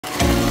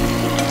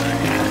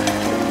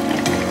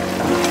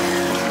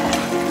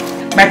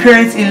My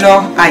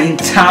parents-in-law are in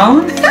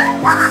town.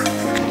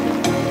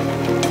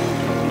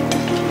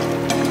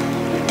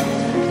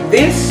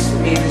 This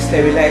is the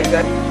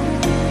stabilizer.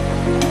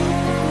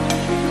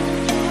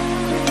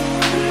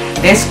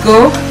 Let's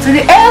go to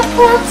the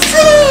airport.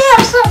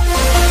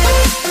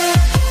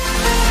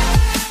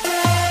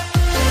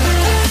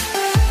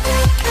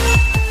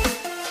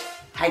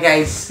 Hi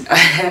guys,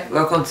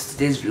 welcome to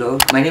today's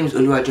vlog. My name is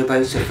Oluwajoba.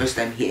 This is your first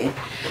time here.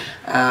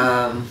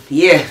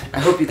 Yeah, I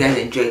hope you guys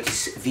enjoyed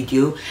this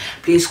video.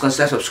 Please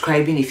consider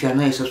subscribing if you are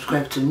not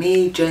subscribed to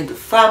me. Join the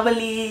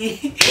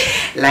family.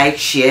 Like,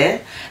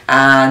 share,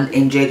 and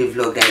enjoy the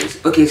vlog, guys.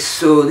 Okay,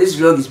 so this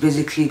vlog is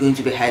basically going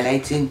to be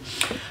highlighting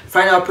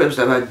final preps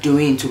that we're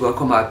doing to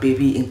welcome our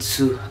baby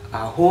into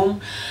our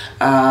home.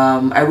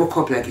 I woke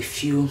up like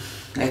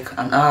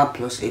an hour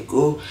plus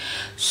ago,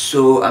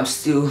 so I'm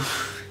still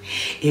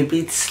a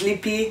bit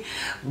sleepy,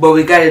 but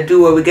we gotta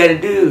do what we gotta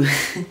do.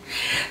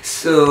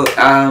 So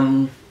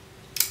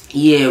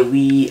yeah,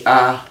 we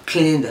are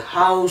cleaning the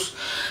house,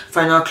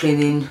 final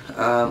cleaning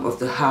of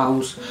the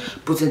house,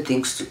 putting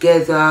things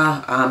together.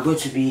 I'm going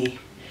to be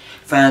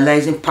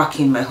finalizing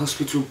packing my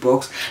hospital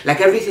box.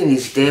 Like, everything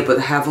is there, but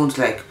I haven't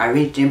like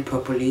arranged them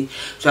properly,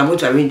 so I'm going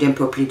to arrange them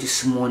properly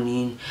this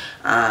morning.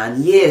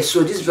 And yeah,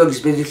 so this vlog is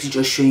basically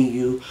just showing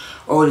you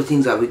all the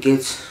things that we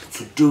get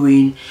to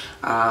doing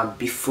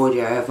before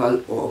the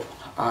arrival of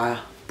our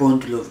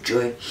bundle of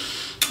joy.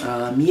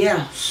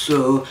 Yeah,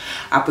 so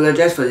I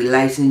apologize for the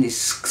lighting. It's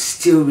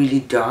still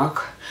really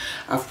dark.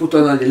 I've put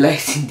on all the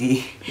lights in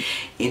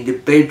the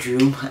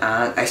bedroom,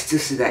 and I still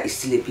see that it's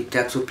still a bit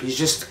dark, so please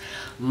just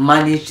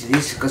manage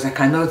this because I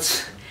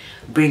cannot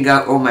bring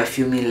out all my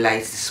filming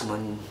lights this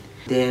morning.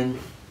 Then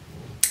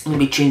let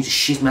me change the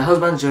sheets. My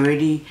husband's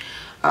already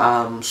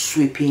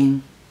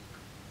sweeping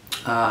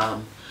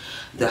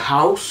the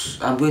house.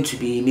 I'm going to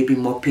be maybe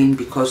mopping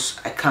because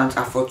I can't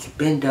afford to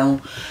bend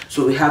down,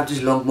 so we have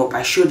this long mop.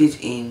 I showed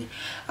it in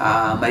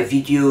my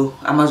video,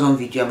 Amazon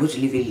video. I'm going to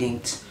leave it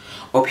linked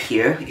up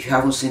here if you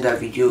haven't seen that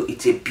video.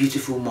 It's a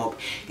beautiful mop.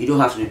 You don't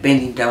have to be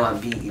bending down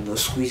and be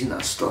squeezing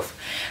and stuff.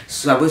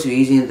 So I'm going to be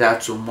using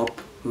that to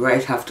mop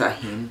right after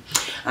him.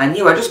 And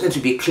yeah, we're just going to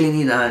be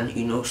cleaning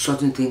and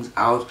sorting things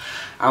out.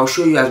 I'll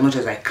show you as much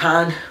as I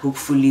can,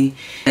 hopefully.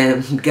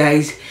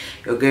 Guys,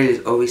 your girl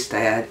is always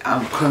tired.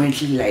 I'm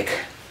currently like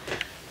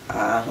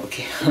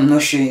okay, I'm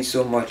not showing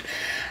so much.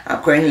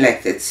 I'm currently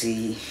like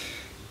 30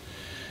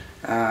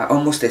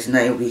 almost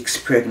 39 weeks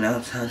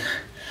pregnant, and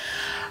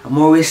I'm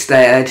always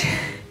tired,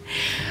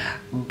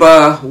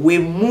 but we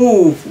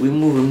move.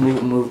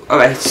 All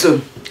right,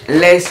 so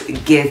let's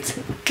get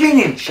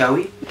cleaning, shall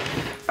we?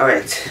 All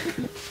right.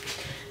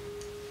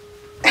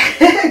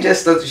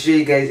 Just thought to show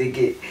you guys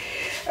again.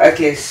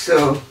 Okay,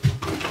 so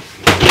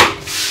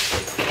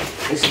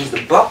this is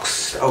the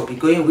box I'll be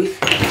going with.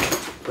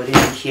 Put it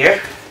in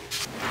here.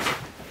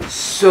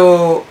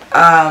 So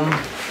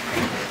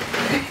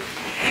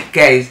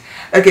guys,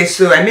 okay,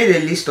 so I made a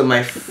list on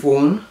my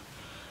phone,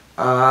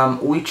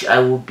 which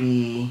I'll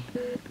be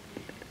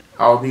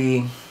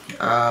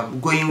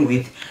going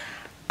with.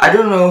 I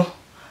don't know,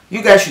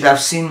 you guys should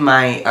have seen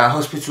my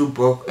hospital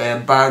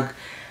bag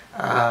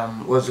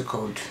what's it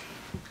called,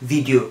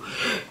 video.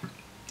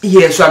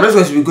 Yeah, so I'm just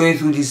going to be going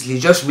through this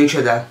list just to make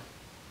sure that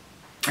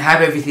I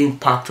have everything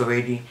packed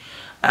already,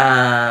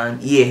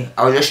 and yeah,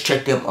 I'll just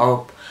check them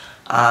up,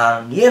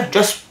 and yeah,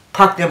 just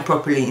pack them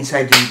properly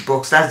inside the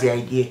box. That's the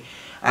idea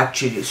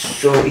actually.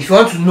 So if you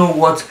want to know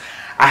what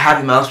I have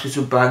in my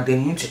hospital bag,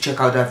 then you need to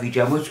check out that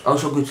video. I'm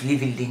also going to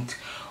leave it linked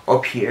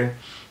up here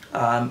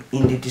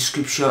in the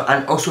description,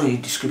 and also in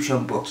the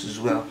description box as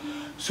well.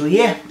 So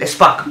yeah, let's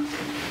pack.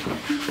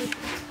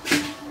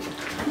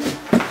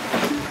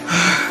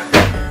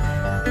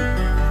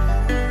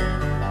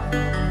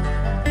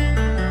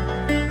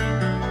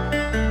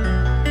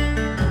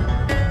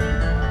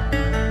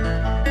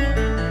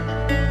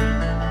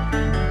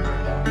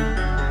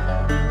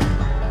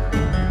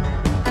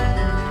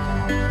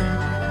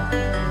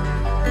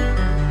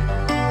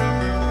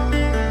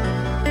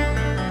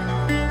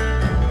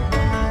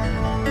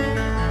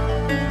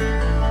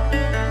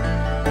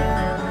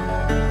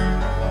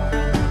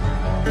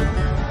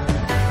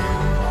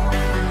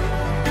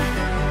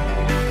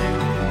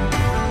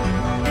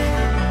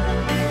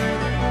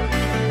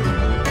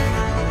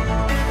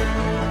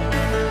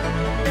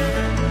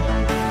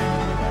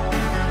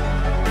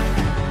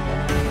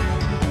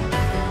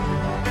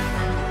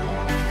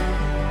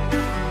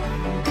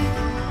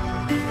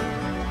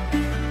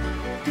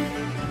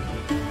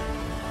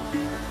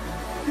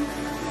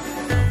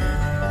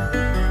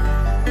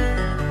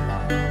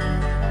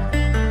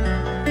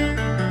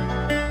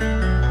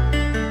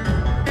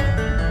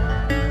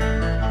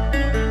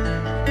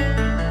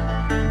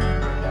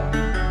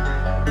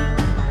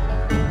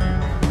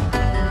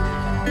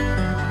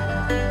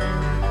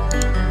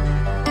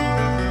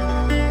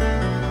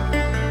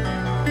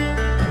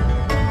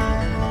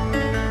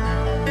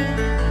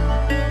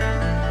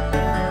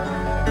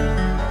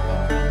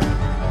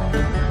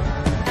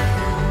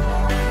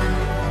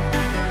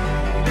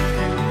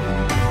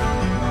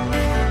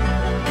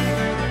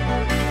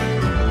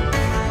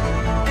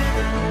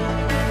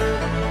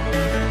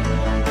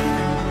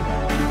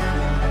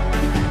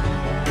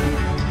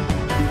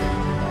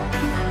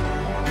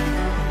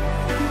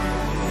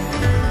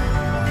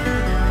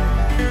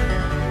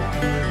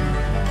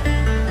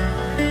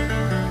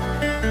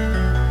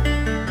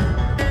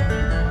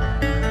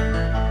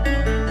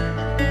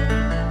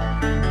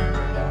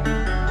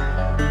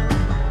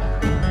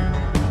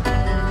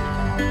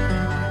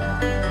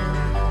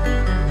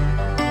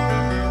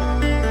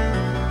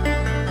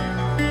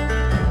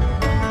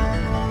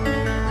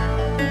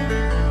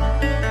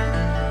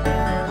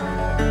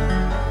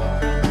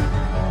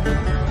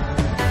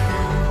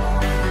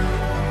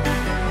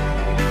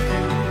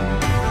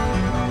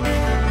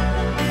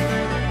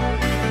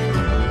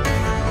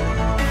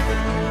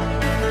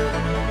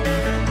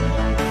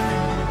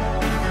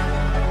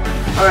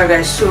 Alright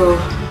guys, so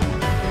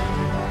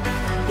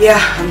yeah,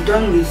 I'm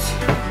done with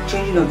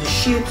changing of the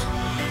sheet.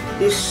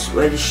 These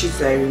were the sheets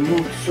that I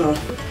removed, so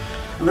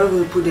I'm not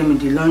going to put them in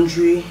the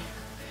laundry.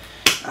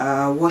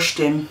 Wash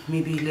them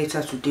maybe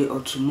later today or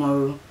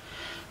tomorrow.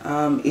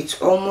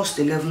 It's almost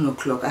 11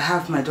 o'clock. I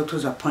have my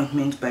doctor's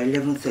appointment by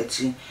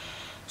 11:30,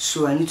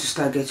 so I need to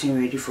start getting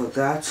ready for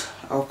that.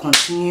 I'll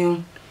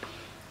continue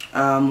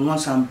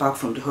once I'm back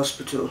from the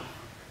hospital.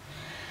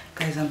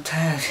 Guys, I'm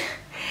tired,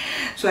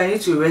 so I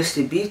need to rest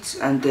a bit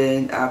and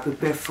then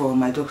prepare for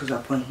my doctor's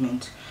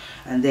appointment.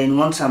 And then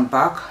once I'm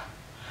back,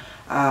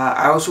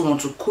 I also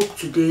want to cook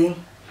today.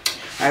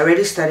 I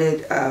already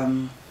started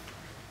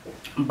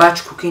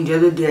batch cooking. The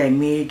other day I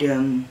made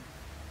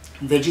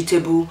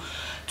vegetable.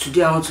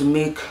 Today I want to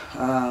make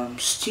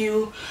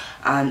stew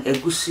and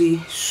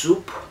egusi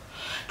soup,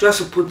 just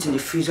to put in the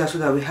freezer so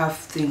that we have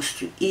things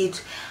to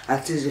eat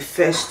at least the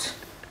first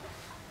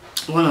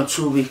 1 or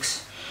 2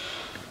 weeks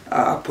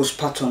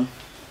postpartum.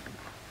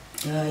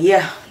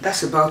 Yeah,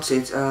 that's about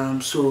it.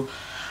 So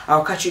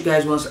I'll catch you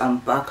guys once I'm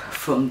back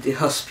from the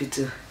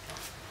hospital.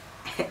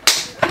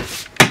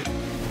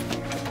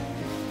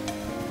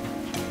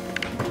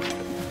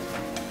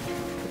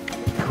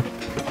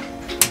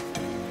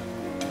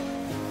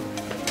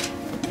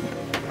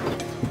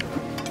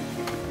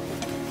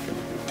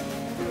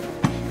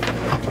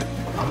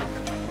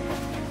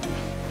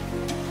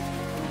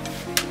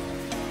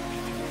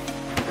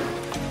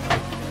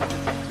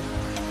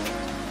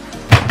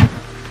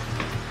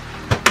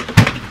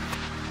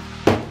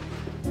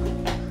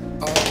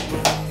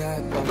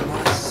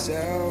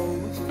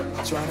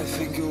 Trying to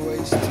think of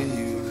ways to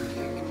you.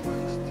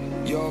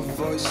 Your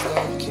voice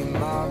stuck in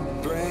my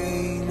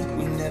brain.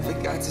 We never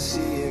got to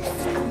see it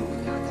through.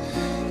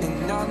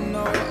 And I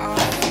know I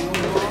feel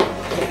more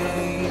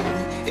pain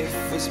if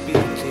we're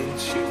speaking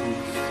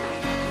truth.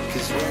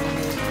 Cause when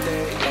the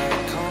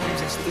daylight comes,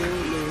 I still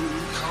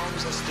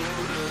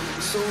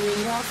lose. So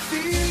will I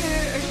feel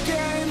it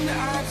again? I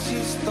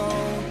just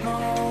don't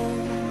know.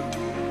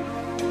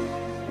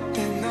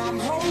 And I'm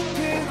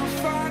hoping I'll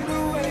find a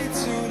way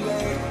to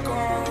let go.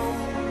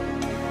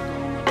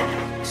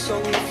 So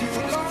if you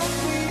love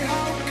me,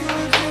 how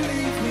could you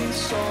leave me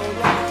so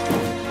long?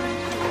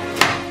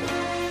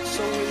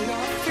 So will I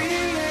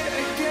feel it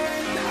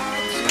again? I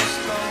just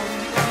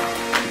don't know.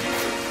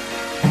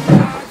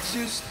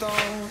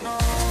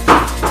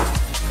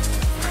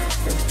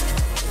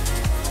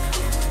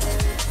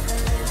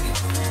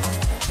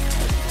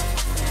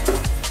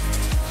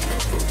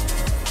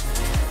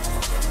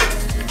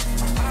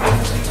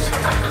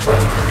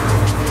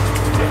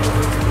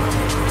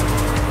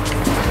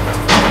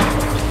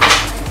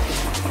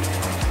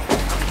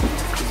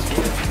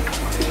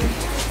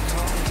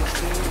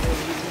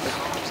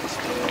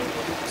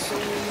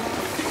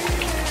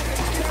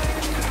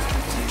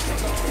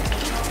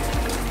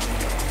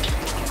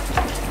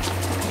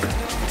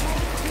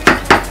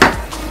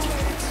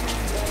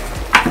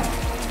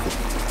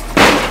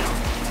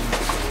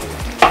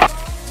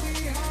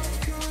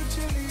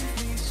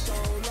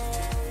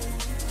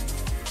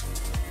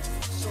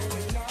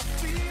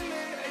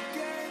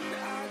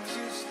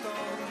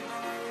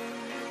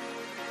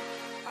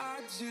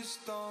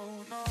 Just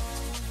don't know.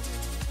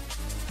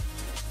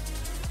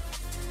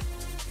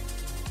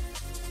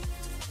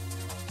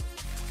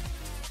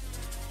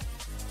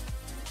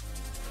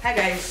 Hi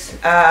guys,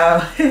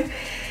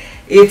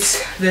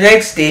 it's the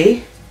next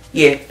day.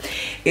 Yeah,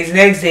 it's the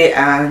next day,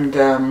 and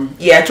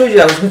yeah, I told you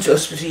I was going to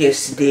hospital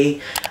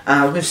yesterday.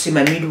 I was going to see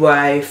my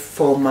midwife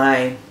for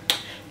my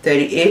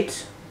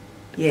 38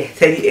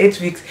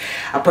 weeks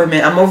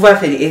appointment. I'm over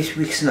 38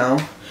 weeks now,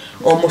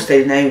 almost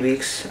 39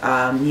 weeks.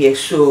 Yeah,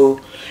 so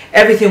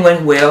everything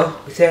went well,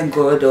 thank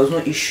God. There was no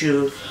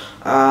issue.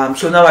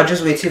 So now I'm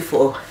just waiting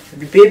for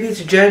the baby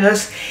to join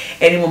us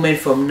any moment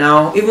from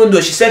now, even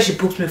though she said she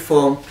booked me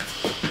for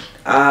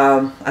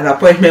an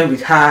appointment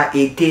with her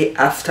a day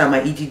after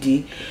my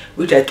EDD,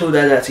 which I told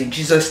her that in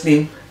Jesus'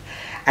 name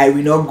I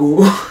will not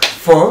go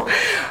for.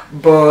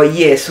 But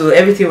yeah, so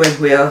everything went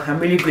well. I'm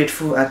really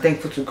grateful and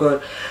thankful to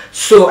God.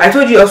 So I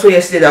told you also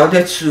yesterday that I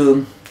wanted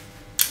to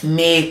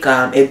make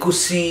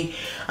egusi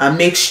and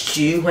make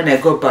stew when I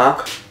got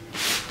back.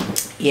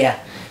 Yeah,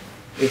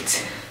 it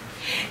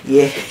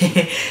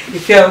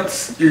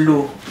felt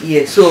low.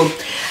 Yeah, so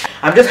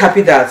I'm just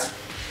happy that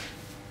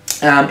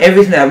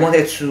everything I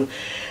wanted to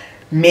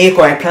make,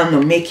 or I plan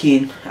on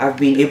making, I've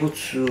been able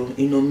to,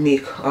 you know,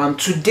 make.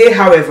 Today,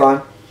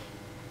 however,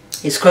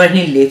 it's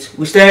currently late.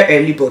 We started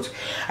early, but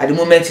at the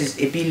moment it's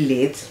a bit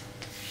late.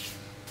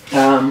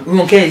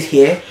 Ronke is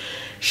here.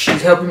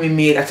 She's helping me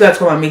make. I told her to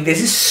come and make.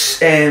 There's this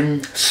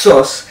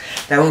sauce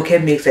that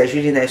Ronke makes that is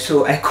really nice.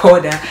 So I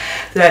called her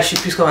so that she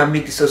please come and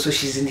make the sauce. So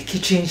she's in the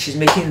kitchen. She's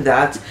making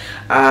that.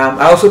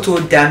 I also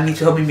told Dami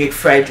to help me make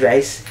fried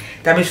rice.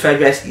 Dami's fried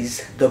rice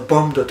is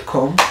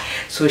thebomb.com.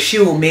 So she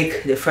will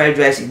make the fried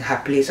rice in her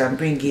place and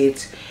bring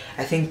it,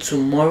 I think,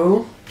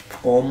 tomorrow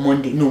or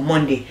Monday. No,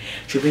 Monday.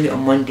 She'll bring it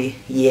on Monday.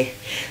 Yeah.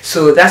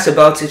 So that's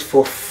about it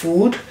for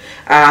food.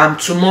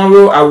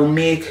 Tomorrow I will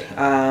make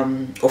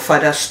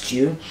ofada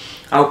stew.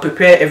 I'll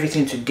prepare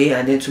everything today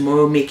and then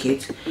tomorrow make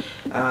it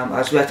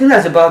as well. I think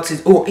that's about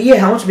it. Oh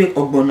yeah, I want to make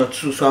ogbono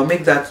too, so I'll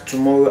make that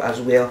tomorrow as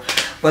well.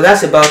 But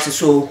that's about it.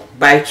 So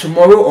by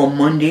tomorrow or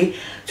Monday,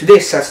 today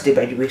is Saturday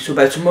by the way, so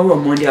by tomorrow or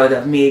Monday I would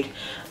have made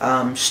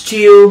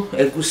stew,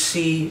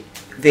 egusi,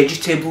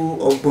 vegetable,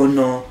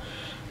 ogbono,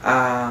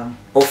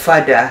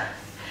 ofada,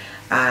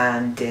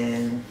 and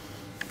then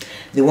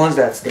the ones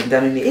that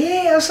made me,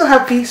 hey, I'm so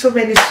happy, so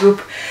many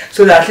soup,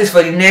 so that at least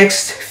for the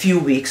next few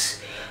weeks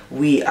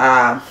we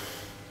are,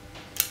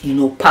 you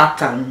know,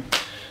 packed and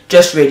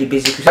just ready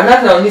basically. So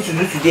another thing I need to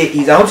do today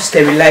is I want to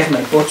sterilize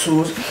my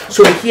bottles.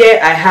 So here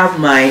I have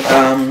my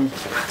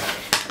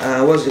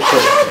what's it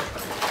called?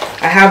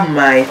 I have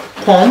my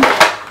pump.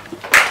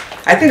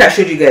 I think I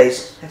showed you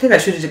guys. I think I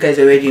showed you guys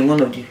already in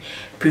one of the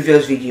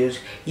previous videos.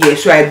 Yeah,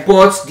 so I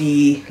bought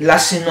the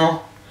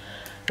Lasino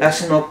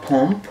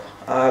pump,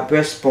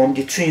 breast pump,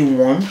 the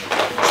 2-in-1.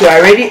 So I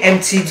already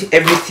emptied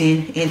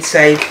everything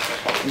inside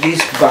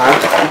this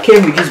bag. It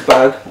came with this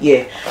bag.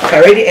 Yeah, so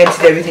I already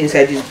emptied everything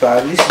inside this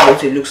bag. This is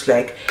what it looks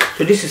like.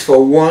 So this is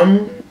for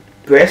one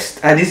breast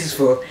and this is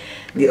for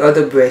the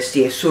other breast.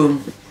 Yeah, so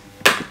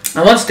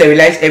I want to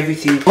sterilize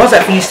everything. Once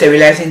I finish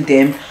sterilizing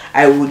them,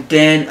 I would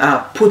then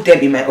put them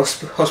in my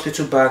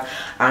hospital bag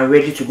and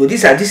ready to go.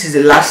 This is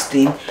the last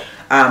thing.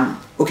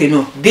 Okay,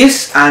 no,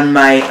 this and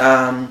my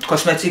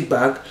cosmetic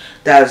bag.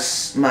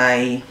 That's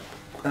my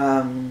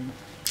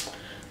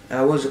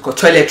what's it called,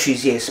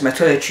 toiletries. Yes, my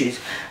toiletries.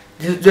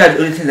 Those are the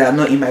only things that are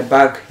not in my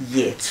bag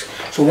yet.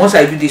 So once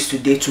I do this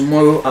today,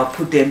 tomorrow I'll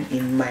put them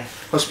in my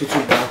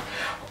hospital bag.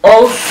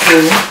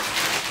 Also,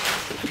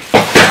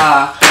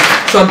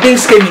 some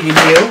things came in the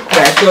mail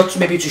that I thought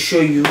maybe to show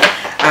you.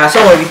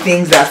 Some of the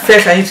things that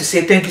first I need to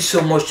say thank you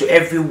so much to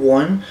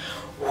everyone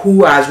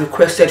who has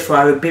requested for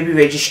our baby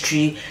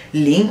registry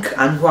link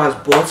and who has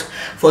bought.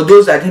 For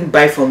those that didn't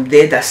buy from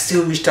there, that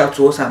still reached out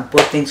to us and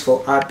bought things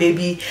for our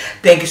baby,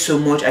 thank you so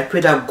much. I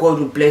pray that God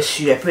will bless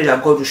you. I pray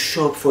that God will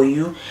show up for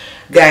you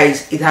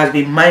guys. It has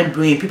been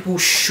mind-blowing. People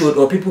showed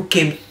up, people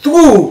came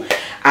through,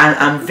 and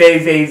I'm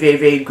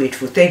very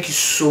grateful. Thank you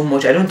so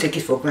much. I don't take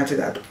it for granted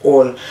at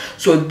all.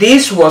 So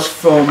this was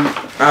from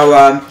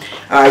our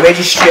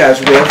registry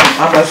as well, from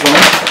Amazon.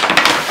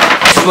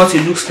 This is what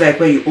it looks like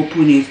when you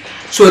open it.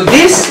 So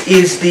this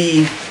is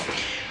the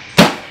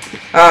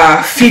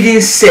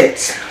feeding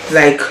set,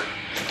 like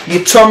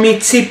the tummy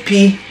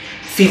TP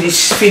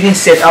feeding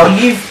set. I'll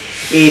leave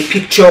a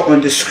picture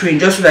on the screen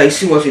just so that you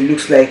see what it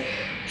looks like.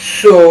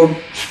 So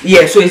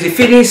yeah, so it's a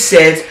feeding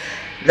set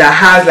that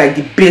has like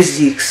the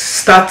basics,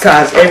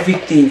 starters,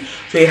 everything.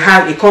 So it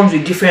comes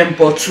with different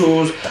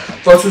bottles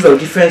of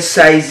different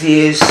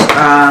sizes.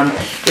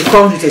 It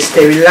comes with a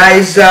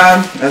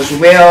sterilizer as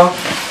well,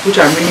 which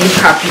I'm really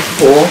happy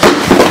for.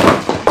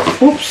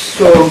 Oops.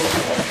 So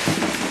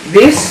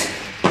this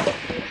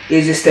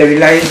is a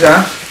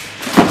sterilizer.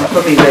 I'm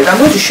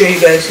going to show you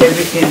guys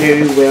everything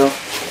very well.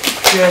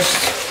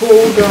 Just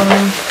hold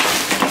on.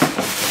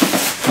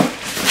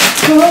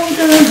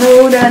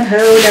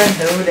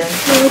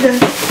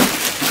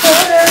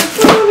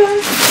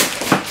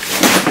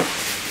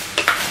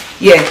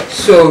 Yeah,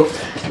 so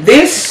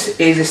this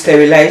is a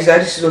sterilizer.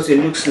 This is what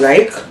it looks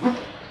like.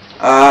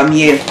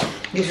 Yeah,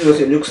 this is what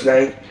it looks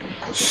like.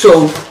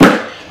 So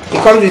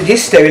it comes with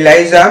this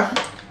sterilizer.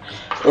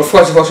 Of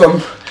course, it was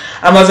from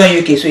Amazon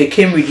UK, so it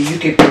came with the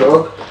UK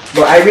plug,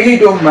 but I really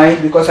don't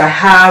mind because I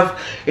have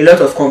a lot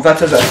of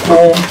converters at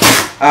home.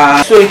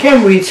 So it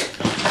came with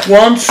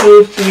 1,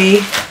 2,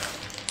 3.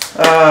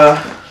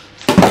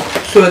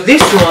 So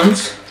these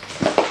ones,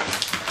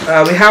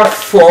 we have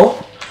four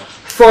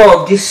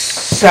of this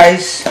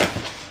size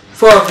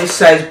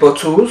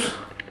bottles,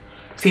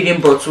 feeding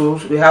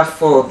bottles. We have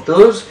 4 of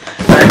those,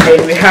 and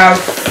then we have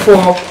 4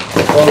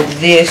 of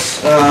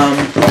this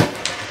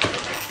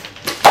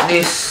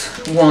these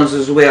ones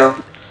as well,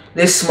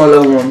 these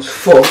smaller ones,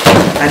 4.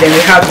 And then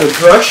we have the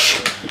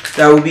brush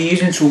that we'll be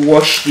using to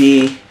wash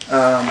the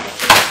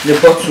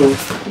bottle.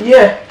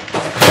 Yeah,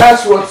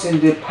 that's what's in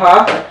the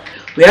pack.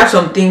 We have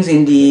some things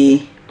in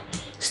the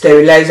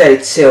sterilizer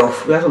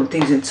itself. We have some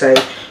things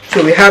inside.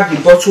 So we have the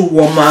bottle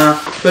warmer.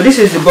 So this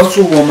is the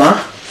bottle warmer.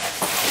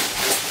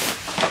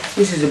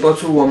 This is the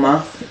bottle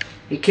warmer.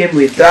 It came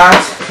with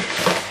that.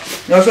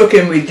 It also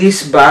came with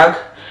this bag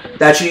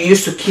that you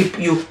use to keep,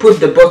 you put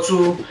the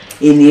bottle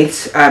in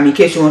it in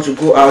case you want to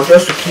go out,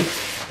 just to keep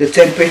the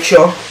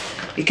temperature.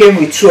 It came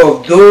with 2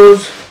 of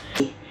those.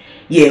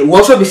 Yeah, we'll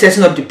also be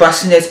setting up the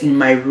bassinet in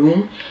my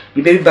room.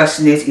 The baby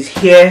bassinet is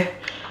here.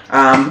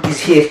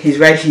 He's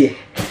right here,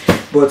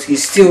 but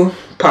it's still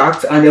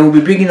packed, and then we'll be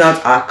bringing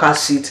out our car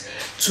seat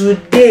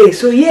today.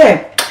 So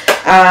yeah,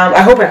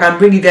 I hope I can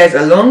bring you guys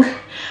along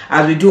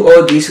as we do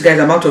all this. Guys,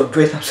 I'm out of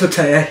breath, I'm so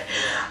tired,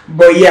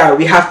 but yeah,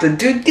 we have to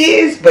do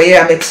this. But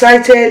yeah, I'm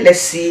excited. Let's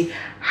see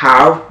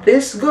how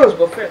this goes.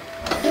 But first,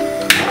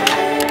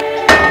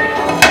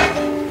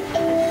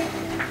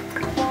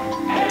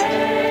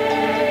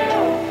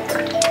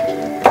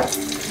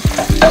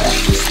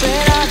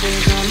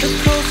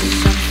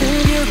 Something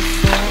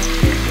beautiful.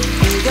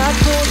 You got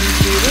pulled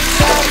into the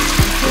top.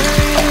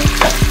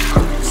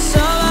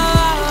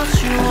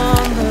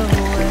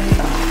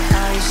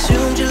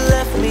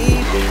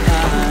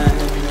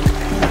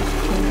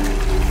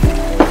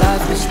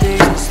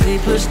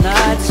 sleepless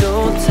nights,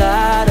 so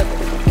tired of it.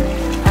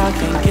 I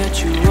can't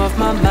get you off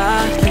my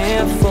mind,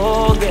 can't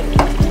forget it.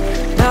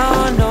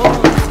 Now I know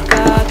what I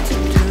got to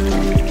do,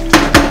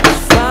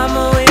 is find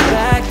my way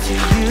back to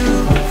you.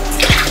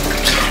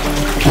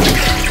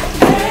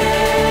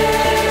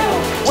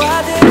 Why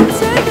did it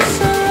take us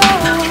so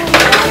long?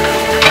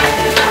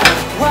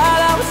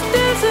 While I was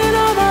dancing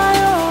on my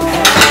own,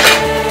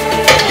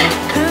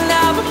 and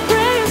now my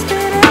prayers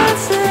been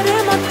answered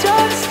in my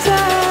darkest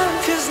time,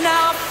 'cause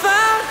now I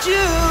found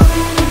you.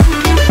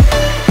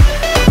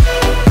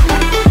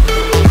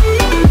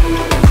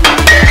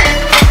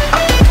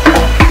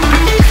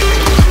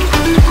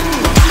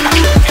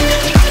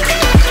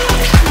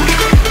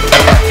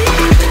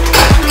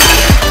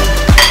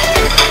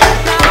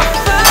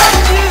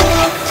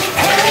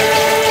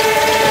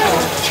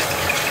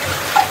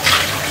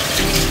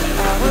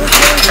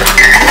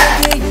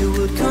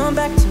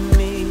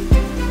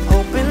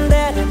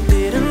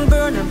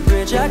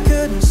 I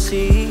couldn't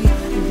see.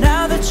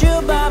 Now that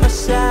you're by my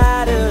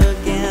side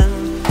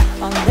again,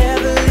 I'll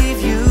never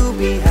leave you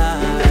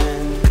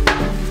behind.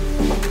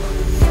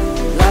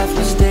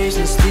 Lifeless days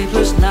and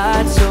sleepless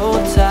nights,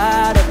 so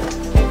tired of it.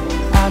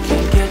 I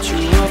can't get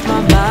you off my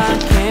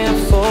mind, can't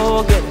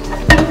forget it.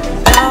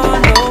 Now I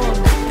know what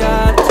I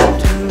got to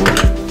do,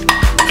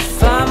 is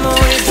find my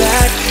way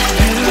back to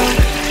you.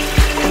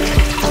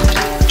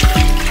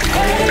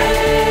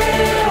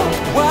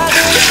 Why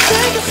did it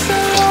take us so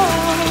long?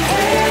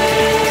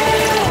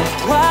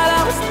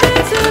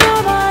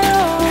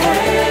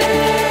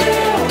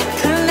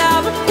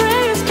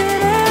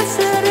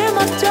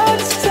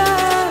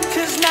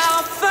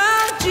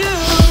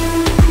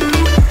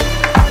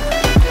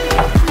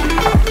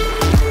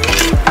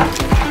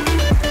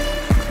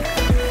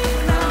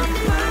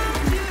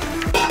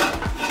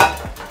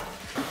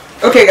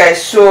 Okay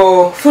guys,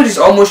 so food is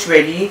almost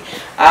ready.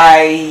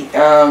 I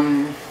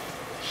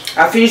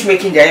finished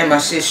making the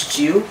ayamase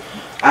stew,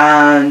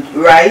 and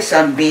rice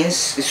and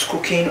beans is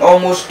cooking,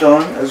 almost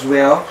done as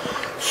well.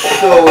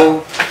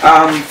 So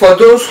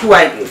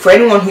for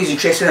anyone who is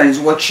interested and is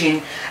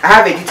watching, I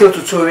have a detailed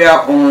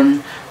tutorial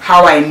on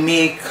how I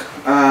make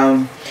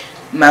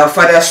my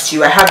father's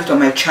stew. I have it on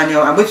my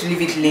channel. I'm going to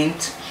leave it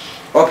linked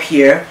up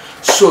here,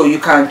 so you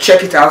can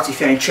check it out if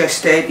you're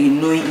interested in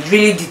knowing. It's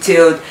really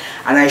detailed,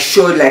 and I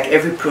showed like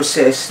every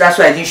process. That's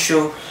why I didn't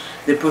show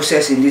the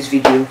process in this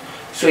video.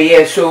 So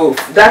yeah, so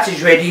that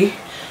is ready.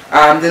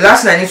 The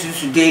last thing I need to do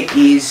today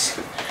is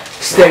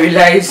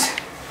sterilize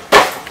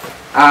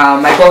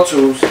my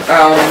bottles.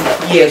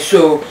 Yeah,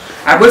 so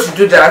I'm going to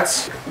do that.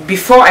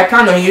 Before, I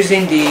plan on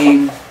using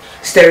the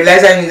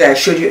sterilizer that I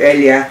showed you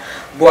earlier,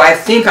 but I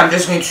think I'm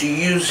just going to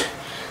use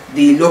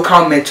the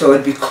local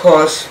method,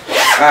 because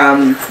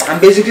I'm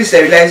basically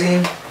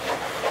sterilizing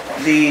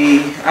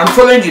I'm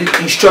following the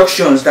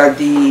instructions that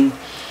the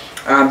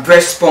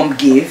breast pump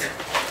gave.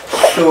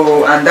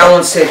 So, and that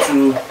one said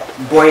to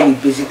boil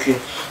it basically.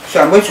 So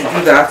I'm going to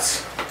do that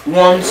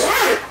once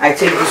I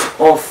take this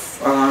off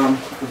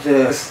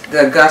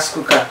the gas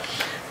cooker.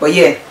 But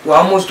yeah, we're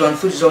almost done.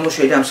 Food is almost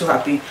ready. I'm so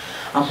happy.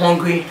 I'm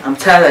hungry. I'm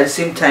tired at the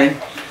same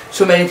time.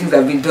 So many things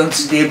have been done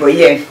today. But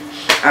yeah,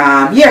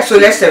 yeah. So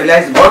let's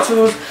sterilize the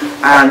bottles,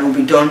 and we'll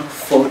be done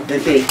for the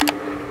day.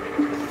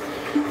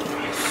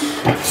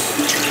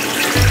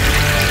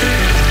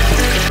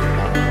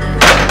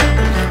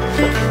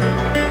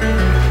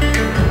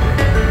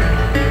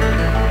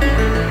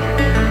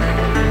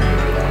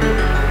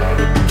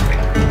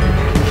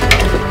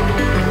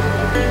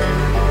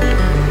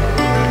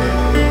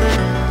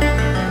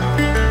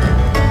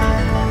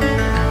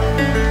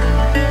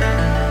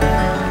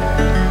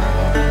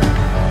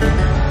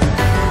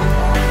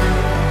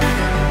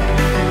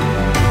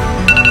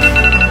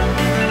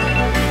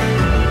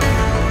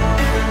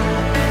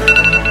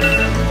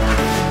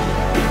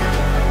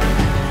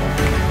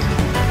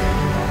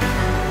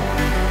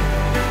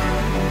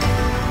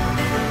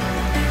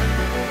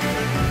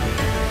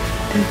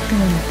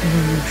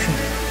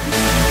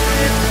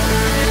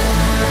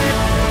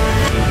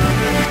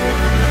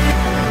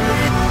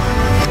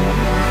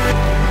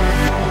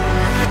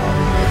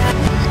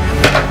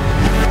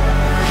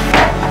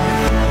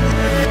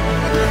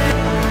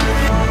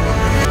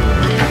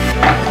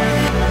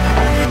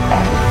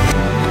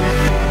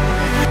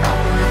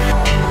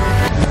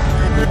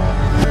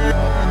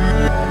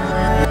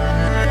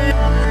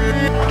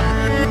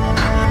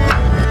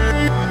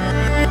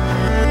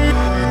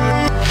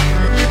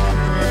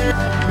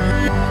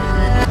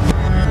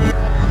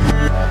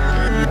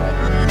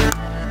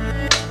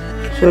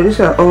 So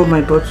these are all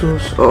my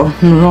bottles, or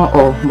not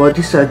all, but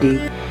these are the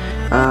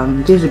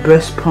this is the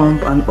breast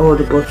pump and all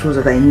the bottles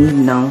that I need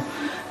now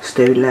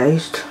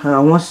sterilized.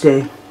 Once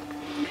they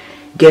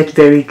get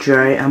very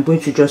dry, I'm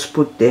going to just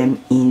put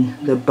them in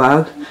the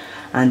bag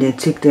and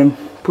then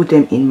put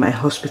them in my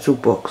hospital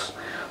box.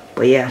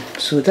 But yeah,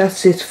 so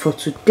that's it for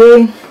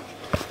today.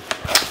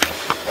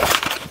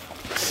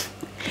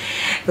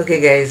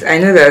 Okay guys, I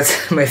know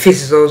that my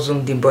face is all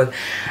zoomed in, but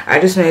I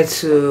just wanted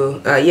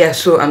to yeah,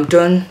 so I'm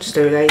done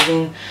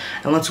sterilizing.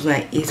 I want to go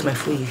and eat my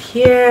food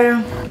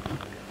here.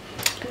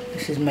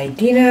 this is my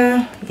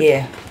dinner.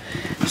 Yeah,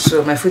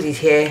 so my food is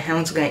here. I'm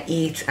also gonna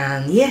eat,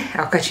 and yeah,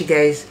 I'll catch you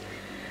guys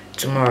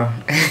tomorrow.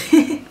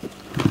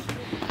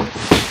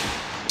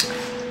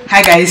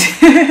 Hi guys.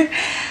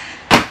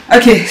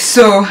 Okay,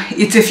 so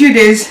it's a few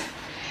days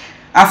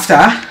after.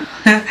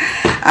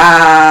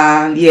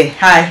 Yeah,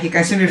 hi, you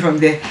can see me from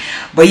there.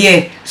 But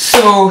yeah,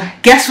 so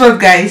guess what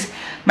guys,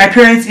 my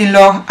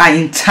parents-in-law are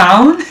in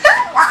town.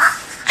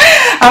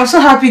 I'm so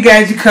happy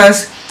guys,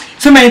 because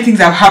so many things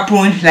have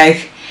happened,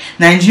 like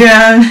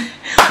Nigerian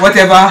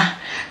whatever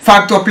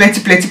factor, plenty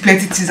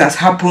things has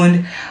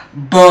happened,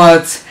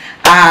 but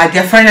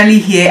they're finally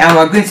here and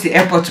we're going to the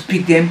airport to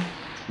pick them.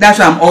 That's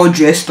why I'm all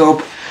dressed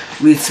up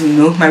with, you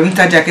know, my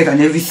winter jacket and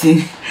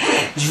everything.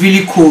 It's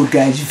really cold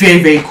guys,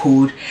 very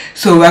cold.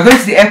 So we're going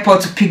to the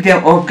airport to pick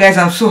them up guys.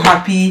 I'm so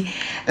happy.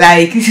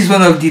 Like, this is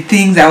one of the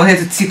things I wanted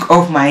to tick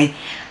off my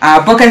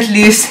bucket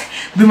list.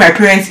 Bring my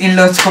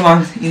parents-in-law to come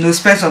and, you know,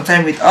 spend some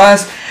time with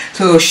us.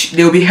 So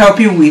they'll be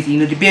helping with, you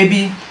know, the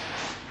baby.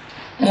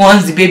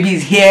 Once the baby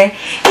is here,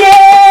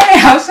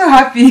 yay, I'm so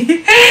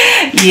happy.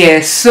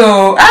 Yeah,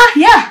 so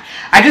yeah,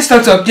 I just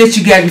thought to update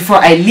you guys before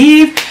I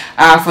leave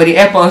for the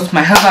airport.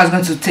 My husband is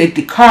going to take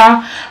the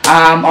car.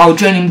 I'll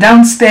join him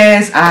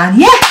downstairs, and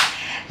yeah,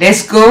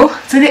 let's go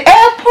to the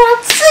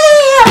airport.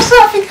 I'm so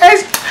happy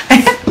guys.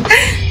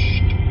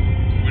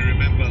 We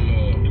remember,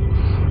 Lord,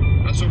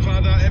 and so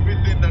Father,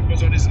 everything that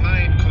was on his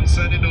mind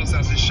concerning us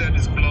as he shed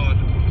his blood,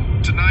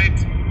 tonight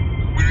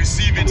we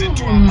receive it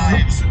into our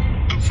lives,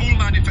 the full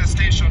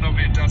manifestation of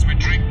it as we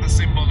drink the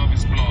symbol of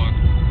his blood.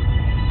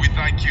 We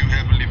thank you,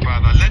 Heavenly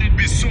Father. Let it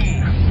be so.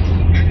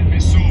 Let it be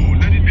so.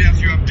 Let it be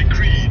as you have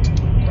decreed,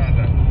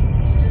 Father.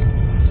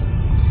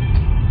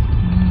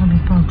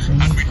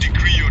 And we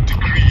decree your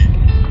decree.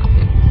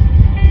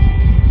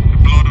 The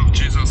blood of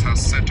Jesus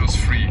has set us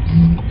free.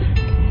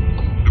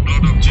 The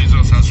blood of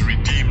Jesus has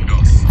redeemed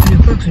us.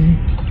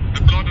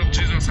 The blood of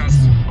Jesus has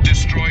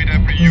destroyed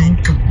every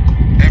yoke,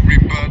 every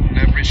burden,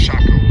 every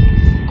shackle.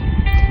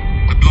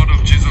 The blood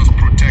of Jesus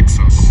protects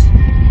us.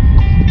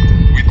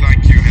 We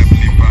thank you,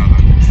 Heavenly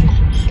Father.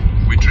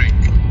 We drink.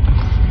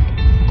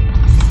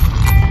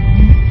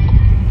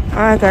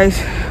 Alright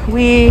guys,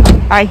 we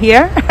are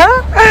here.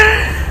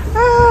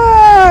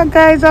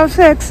 Guys, I'm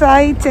so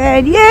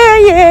excited.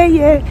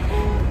 Yeah.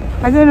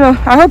 I don't know,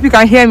 I hope you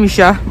can hear me,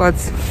 Sha, but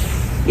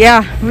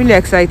yeah, really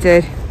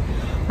excited.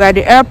 We're at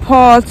the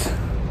airport.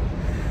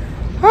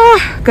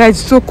 Guys,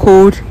 it's so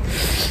cold.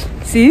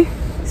 See.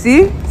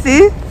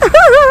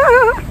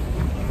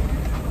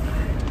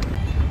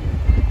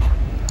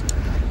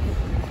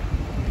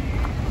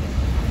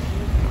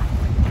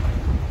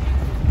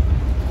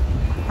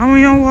 I'm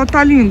young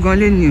water in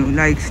Galen,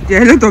 like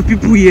there are a lot of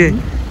people here.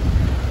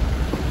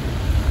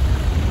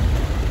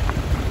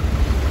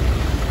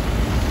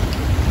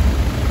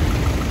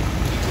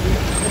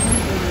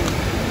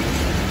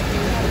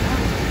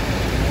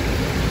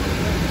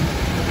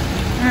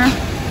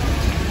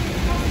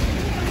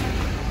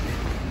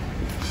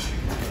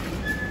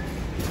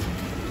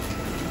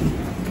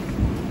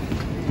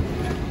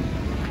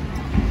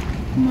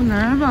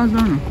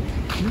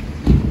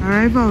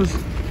 Arrivals.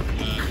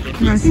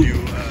 Bless you.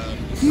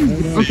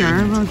 Okay,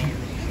 arrivals.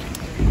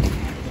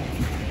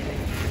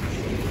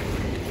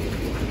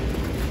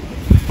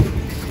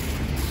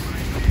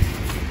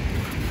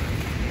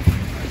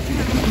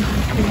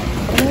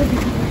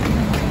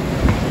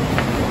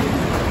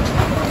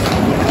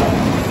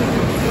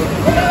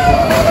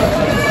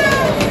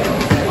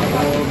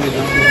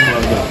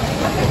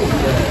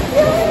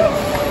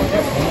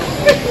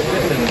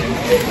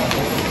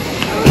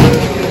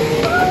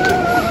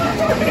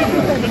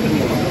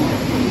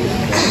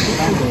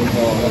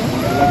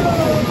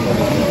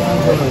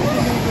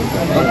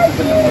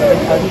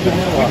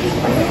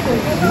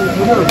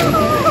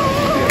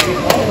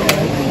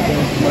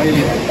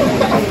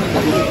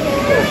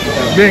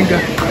 Venga.